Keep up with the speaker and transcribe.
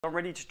I'm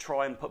ready to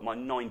try and put my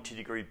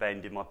 90-degree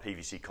bend in my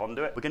PVC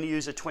conduit. We're going to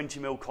use a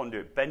 20mm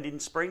conduit bending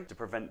spring to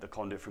prevent the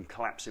conduit from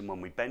collapsing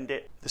when we bend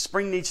it. The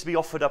spring needs to be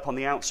offered up on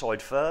the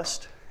outside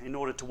first in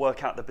order to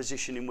work out the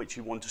position in which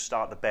you want to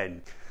start the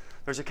bend.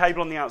 There's a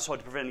cable on the outside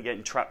to prevent it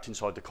getting trapped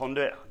inside the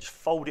conduit. I'll just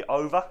fold it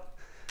over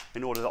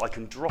in order that I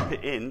can drop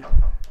it in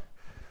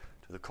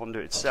to the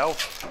conduit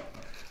itself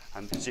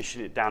and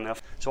position it down there.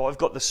 So I've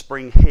got the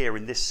spring here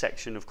in this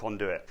section of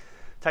conduit.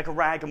 Take a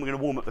rag and we're going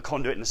to warm up the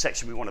conduit in the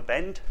section we want to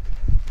bend.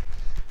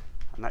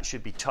 And that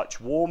should be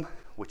touch warm,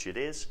 which it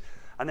is.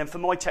 And then for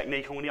my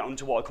technique, I'm going to get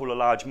onto what I call a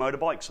large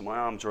motorbike. So my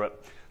arms are at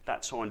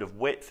that kind of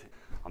width.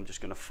 I'm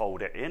just going to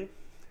fold it in,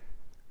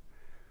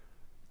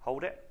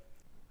 hold it,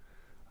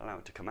 allow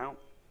it to come out,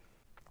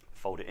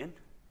 fold it in,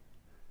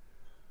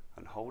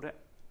 and hold it,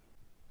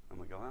 and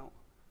we go out.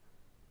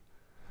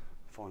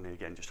 Finally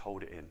again, just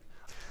hold it in.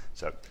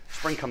 So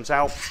spring comes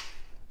out,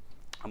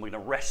 and we're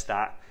going to rest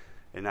that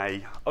in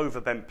a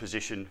overbent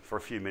position for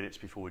a few minutes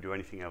before we do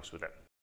anything else with it.